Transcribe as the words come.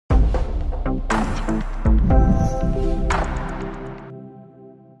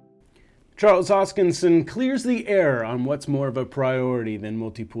Charles Hoskinson clears the air on what's more of a priority than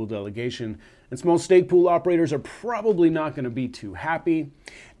multi-pool delegation, and small stake pool operators are probably not going to be too happy.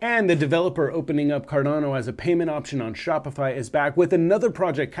 And the developer opening up Cardano as a payment option on Shopify is back with another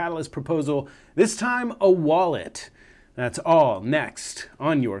Project Catalyst proposal, this time a wallet. That's all next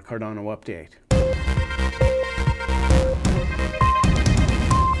on your Cardano Update.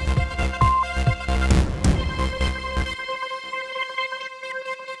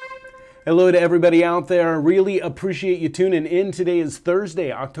 Hello to everybody out there. Really appreciate you tuning in. Today is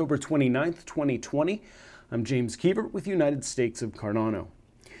Thursday, October 29th, 2020. I'm James Keevert with United Stakes of Cardano.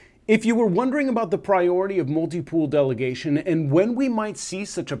 If you were wondering about the priority of multi-pool delegation and when we might see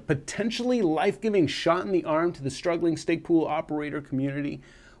such a potentially life-giving shot in the arm to the struggling stake pool operator community,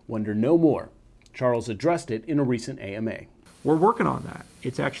 wonder no more. Charles addressed it in a recent AMA. We're working on that.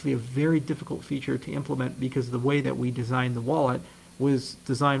 It's actually a very difficult feature to implement because the way that we designed the wallet was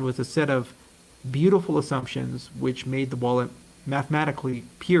designed with a set of beautiful assumptions which made the wallet mathematically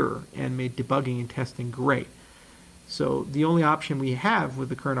pure and made debugging and testing great. So the only option we have with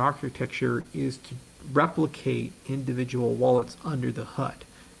the current architecture is to replicate individual wallets under the hood.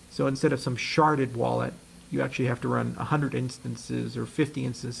 So instead of some sharded wallet, you actually have to run 100 instances or 50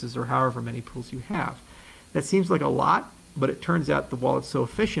 instances or however many pools you have. That seems like a lot, but it turns out the wallet's so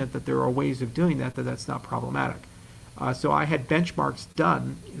efficient that there are ways of doing that that's not problematic. So I had benchmarks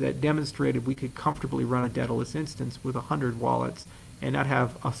done that demonstrated we could comfortably run a Daedalus instance with 100 wallets and not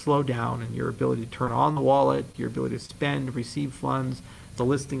have a slowdown in your ability to turn on the wallet, your ability to spend, receive funds, the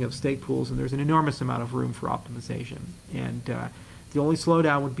listing of stake pools, and there's an enormous amount of room for optimization. And the only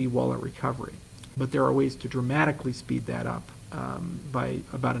slowdown would be wallet recovery. But there are ways to dramatically speed that up by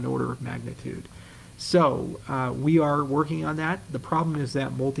about an order of magnitude. So we are working on that. The problem is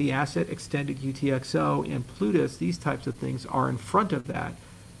that multi-asset, extended UTXO, and Plutus, these types of things are in front of that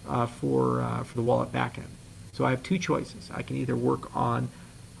for the wallet backend. So I have two choices. I can either work on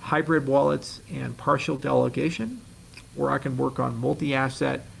hybrid wallets and partial delegation, or I can work on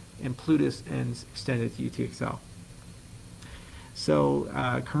multi-asset and Plutus and extended UTXO.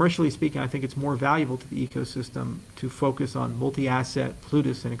 So commercially speaking, I think it's more valuable to the ecosystem to focus on multi-asset,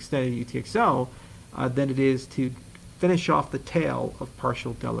 Plutus, and extended UTXO than it is to finish off the tail of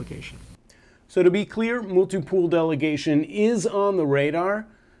partial delegation. So to be clear, multi-pool delegation is on the radar,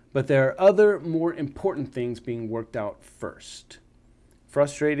 but there are other more important things being worked out first.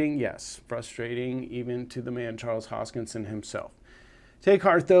 Frustrating, yes, frustrating even to the man Charles Hoskinson himself. Take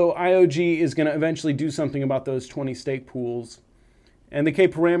heart though, IOG is going to eventually do something about those 20 stake pools. And the K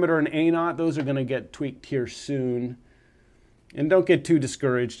parameter and A0, those are going to get tweaked here soon. And don't get too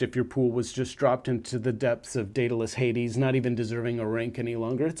discouraged if your pool was just dropped into the depths of Daedalus Hades, not even deserving a rank any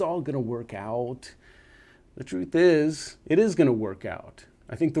longer. It's all going to work out. The truth is, it is going to work out.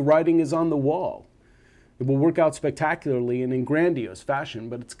 I think the writing is on the wall. It will work out spectacularly and in grandiose fashion,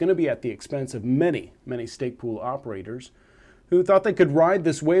 but it's going to be at the expense of many, many stake pool operators who thought they could ride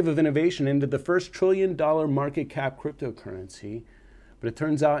this wave of innovation into the first $1 trillion market cap cryptocurrency. But it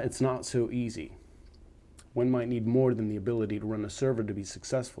turns out it's not so easy. One might need more than the ability to run a server to be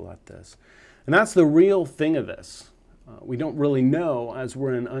successful at this. And that's the real thing of this. We don't really know as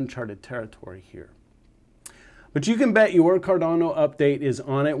we're in uncharted territory here. But you can bet your Cardano update is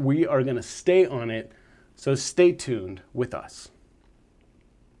on it. We are going to stay on it, so stay tuned with us.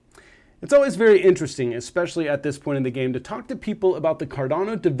 It's always very interesting, especially at this point in the game, to talk to people about the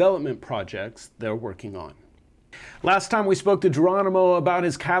Cardano development projects they're working on. Last time we spoke to Geronimo about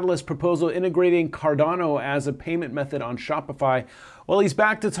his Catalyst proposal integrating Cardano as a payment method on Shopify. Well, he's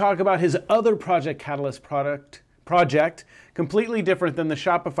back to talk about his other Project Catalyst project, completely different than the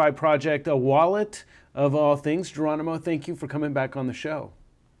Shopify project, a wallet of all things. Geronimo, thank you for coming back on the show.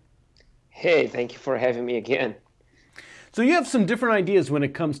 Hey, thank you for having me again. So you have some different ideas when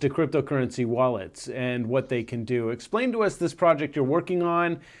it comes to cryptocurrency wallets and what they can do. Explain to us this project you're working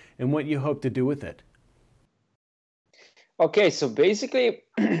on and what you hope to do with it. Okay, so basically,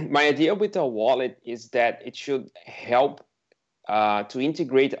 my idea with a wallet is that it should help to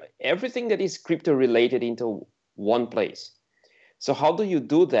integrate everything that is crypto related into one place. So how do you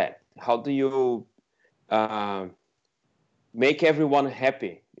do that? How do you make everyone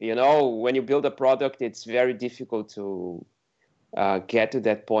happy? You know, when you build a product, it's very difficult to get to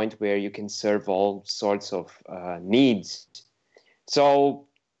that point where you can serve all sorts of needs. So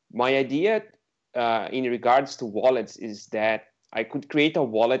my idea in regards to wallets is that I could create a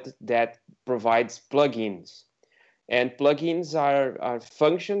wallet that provides plugins. And plugins are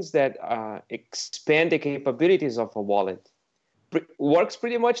functions that expand the capabilities of a wallet. Works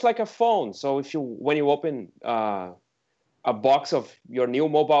pretty much like a phone. So if when you open a box of your new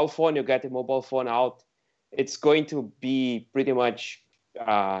mobile phone, you get the mobile phone out, it's going to be pretty much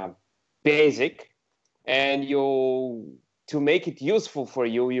basic. And to make it useful for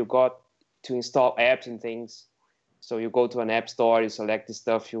you, you got to install apps and things. So you go to an app store, you select the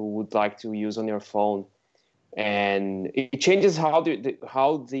stuff you would like to use on your phone, and it changes how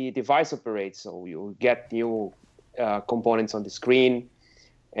the device operates. So you get new components on the screen,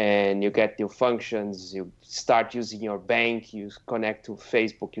 and you get new functions. You start using your bank, you connect to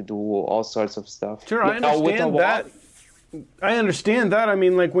Facebook, you do all sorts of stuff. Sure, I understand that. I understand that. I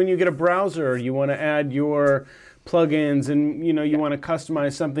mean, like when you get a browser, you want to add your plugins and you want to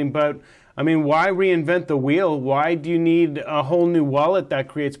customize something, but I mean, why reinvent the wheel? Why do you need a whole new wallet that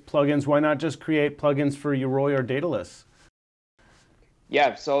creates plugins? Why not just create plugins for Yoroi or Daedalus?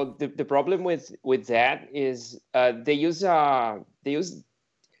 Yeah, so the problem with that is they use a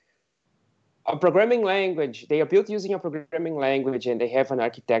programming language. They are built using a programming language, and they have an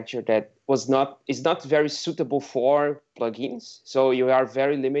architecture that is not very suitable for plugins. So you are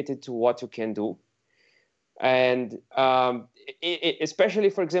very limited to what you can do. And especially,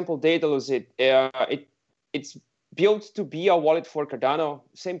 for example, Daedalus, it's built to be a wallet for Cardano.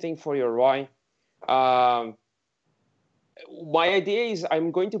 Same thing for Yoroi. My idea is I'm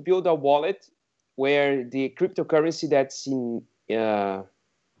going to build a wallet where the cryptocurrency that's in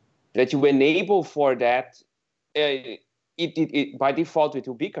that you enable for that, it by default it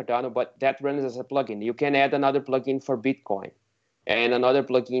will be Cardano, but that runs as a plugin. You can add another plugin for Bitcoin, and another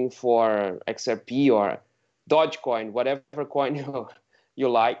plugin for XRP or Dogecoin, whatever coin you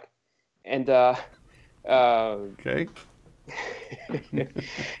like, and okay.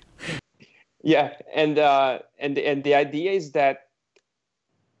 Yeah, and the idea is that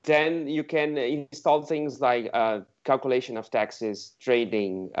then you can install things like calculation of taxes,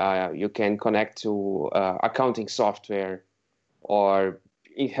 trading. You can connect to accounting software, or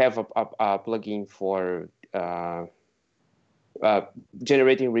you have a plugin for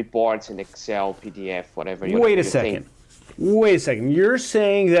generating reports in Excel, PDF, whatever. Wait a second. You're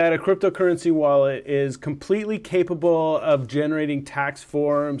saying that a cryptocurrency wallet is completely capable of generating tax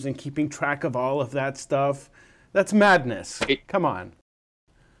forms and keeping track of all of that stuff? That's madness. Come on.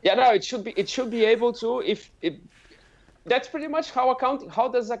 Yeah, no, it should be able to. That's pretty much how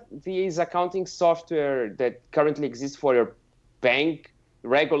does these accounting software that currently exists for your bank,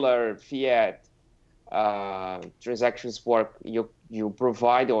 regular fiat transactions work. You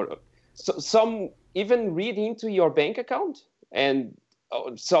provide, or some even read into your bank account, and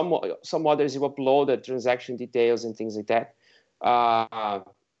some others you upload the transaction details and things like that.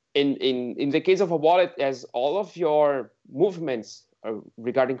 In the case of a wallet, as all of your movements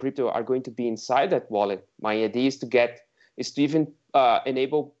regarding crypto are going to be inside that wallet, my idea is to even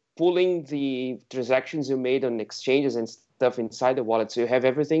enable pulling the transactions you made on exchanges and stuff inside the wallet, so you have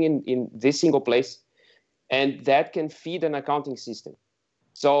everything in this single place, and that can feed an accounting system.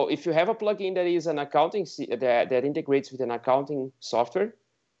 So if you have a plugin that is an accounting that integrates with an accounting software,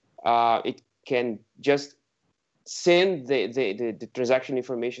 it can just send the transaction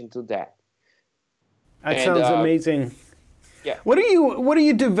information to that. That sounds amazing. Yeah. What are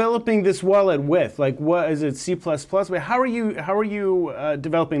you developing this wallet with? Like, what is it? C++? How are you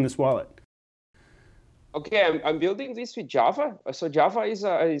developing this wallet? Okay, I'm building this with Java. So Java is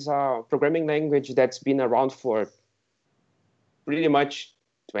a programming language that's been around for pretty much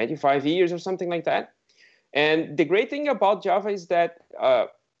 25 years or something like that. And the great thing about Java is that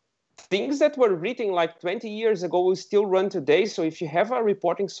things that were written like 20 years ago will still run today. So if you have a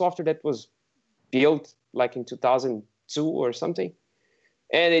reporting software that was built like in 2002 or something,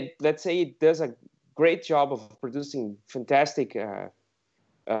 and let's say it does a great job of producing fantastic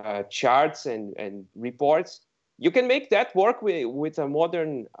charts and reports, you can make that work with a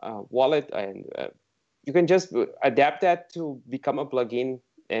modern wallet, and you can just adapt that to become a plugin,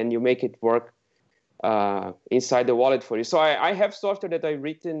 and you make it work inside the wallet for you. So I have software that I've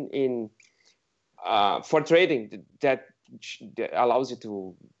written in for trading that allows you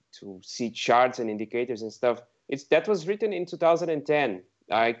to see charts and indicators and stuff. That was written in 2010.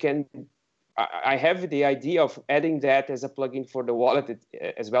 I have the idea of adding that as a plugin for the wallet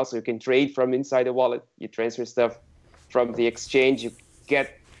as well, so you can trade from inside the wallet. You transfer stuff from the exchange. You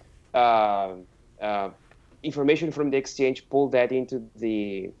get information from the exchange, pull that into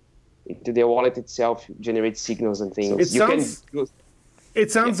the wallet itself, generate signals and things.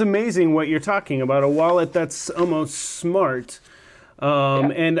 It sounds amazing what you're talking about, a wallet that's almost smart.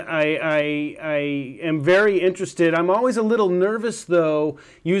 And I am very interested. I'm always a little nervous, though,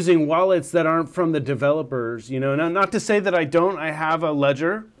 using wallets that aren't from the developers. You know, not to say that I don't. I have a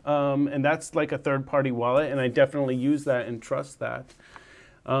Ledger, and that's like a third-party wallet, and I definitely use that and trust that.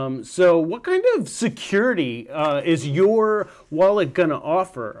 So what kind of security is your wallet going to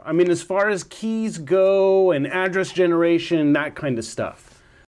offer? I mean, as far as keys go and address generation, that kind of stuff.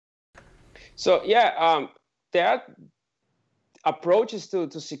 So, yeah, there are approaches to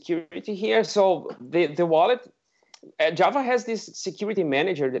security here. So the wallet, Java has this security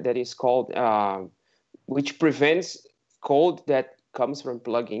manager that is called, which prevents code that comes from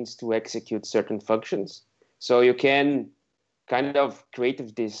plugins to execute certain functions. So you can kind of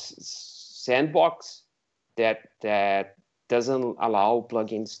create this sandbox that doesn't allow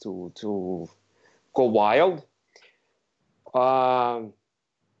plugins to go wild.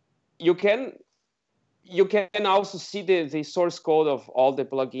 You can also see the source code of all the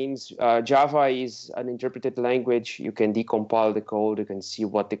plugins. Java is an interpreted language. You can decompile the code. You can see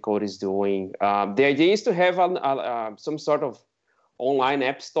what the code is doing. The idea is to have some sort of online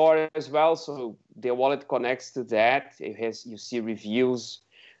app store as well. So the wallet connects to that. You see reviews.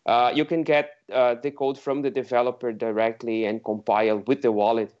 You can get the code from the developer directly and compile with the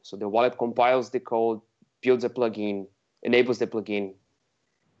wallet. So the wallet compiles the code, builds a plugin, enables the plugin.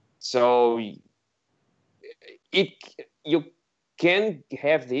 So you can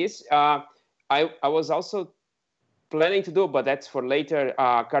have this. I was also planning to do, but that's for later,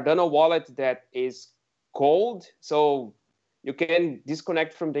 Cardano wallet that is cold. So you can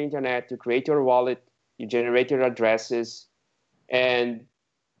disconnect from the internet, you create your wallet, you generate your addresses, and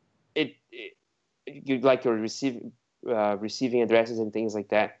you like your receiving addresses and things like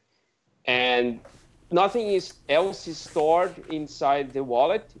that. And nothing else is stored inside the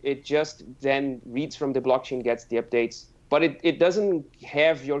wallet. It just then reads from the blockchain, gets the updates, but it doesn't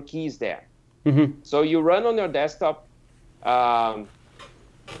have your keys there. Mm-hmm. So you run on your desktop.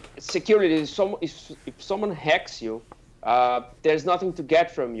 Security is if someone hacks you, there's nothing to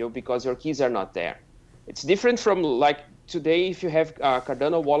get from you because your keys are not there. It's different from like today. If you have a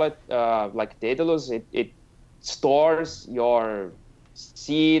Cardano wallet like Daedalus, it stores your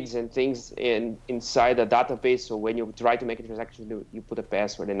seeds and things inside a database. So when you try to make a transaction, you put a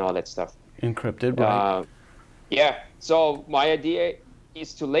password and all that stuff. Encrypted, right? Yeah. So my idea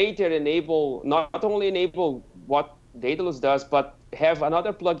is to later not only enable what Daedalus does, but have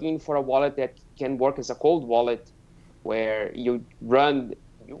another plugin for a wallet that can work as a cold wallet, where you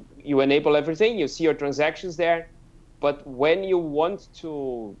enable everything, you see your transactions there, but when you want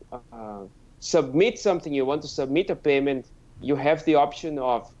to submit something, you want to submit a payment, you have the option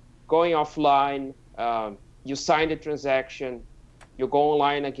of going offline, you sign the transaction, you go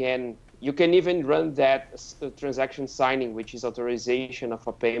online again. You can even run that transaction signing, which is authorization of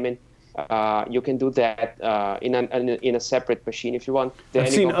a payment. You can do that in a separate machine if you want. I've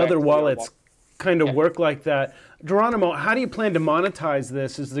seen other wallets kind of work like that. Geronimo, how do you plan to monetize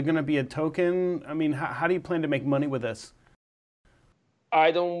this? Is there going to be a token? I mean, how do you plan to make money with this?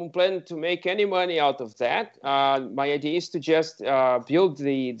 I don't plan to make any money out of that. My idea is to just build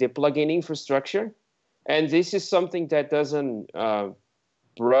the plugin infrastructure. And this is something that doesn't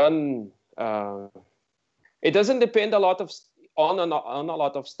run, it doesn't depend on a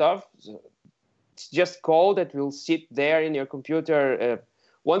lot of stuff. It's just code that will sit there in your computer.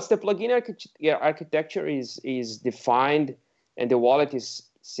 Once the plugin architecture is defined and the wallet is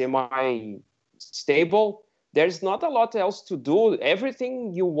semi-stable, there's not a lot else to do.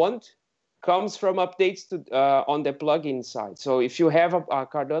 Everything you want comes from updates on the plugin side. So if you have a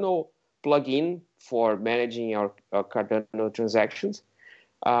Cardano plugin for managing your Cardano transactions,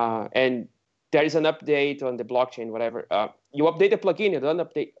 and there is an update on the blockchain, whatever, you update the plugin. You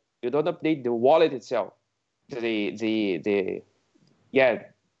don't update the wallet itself. You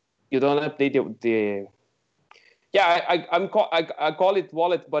don't update I call it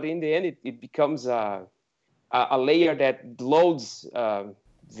wallet, but in the end, it becomes a layer that loads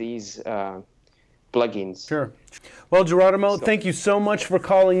these plugins. Sure. Well, Geronimo, thank you so much for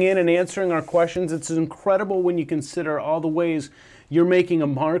calling in and answering our questions. It's incredible when you consider all the ways you're making a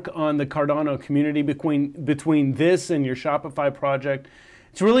mark on the Cardano community between this and your Shopify project.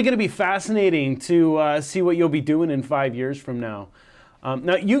 It's really going to be fascinating to see what you'll be doing in 5 years from now.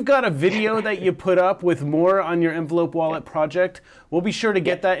 Now, you've got a video that you put up with more on your Envelope Wallet project. We'll be sure to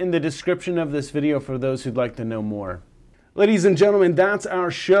get that in the description of this video for those who'd like to know more. Ladies and gentlemen, that's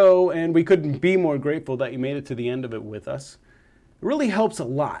our show, and we couldn't be more grateful that you made it to the end of it with us. It really helps a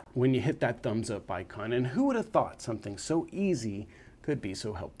lot when you hit that thumbs up icon, and who would have thought something so easy could be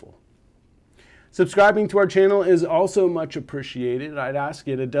so helpful? Subscribing to our channel is also much appreciated. I'd ask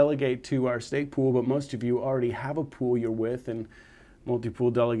you to delegate to our stake pool, but most of you already have a pool you're with, and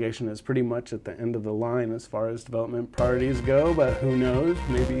multi-pool delegation is pretty much at the end of the line as far as development priorities go, but who knows,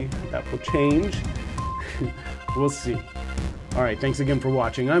 maybe that will change. We'll see. All right, thanks again for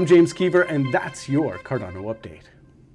watching. I'm James Keever, and that's your Cardano Update.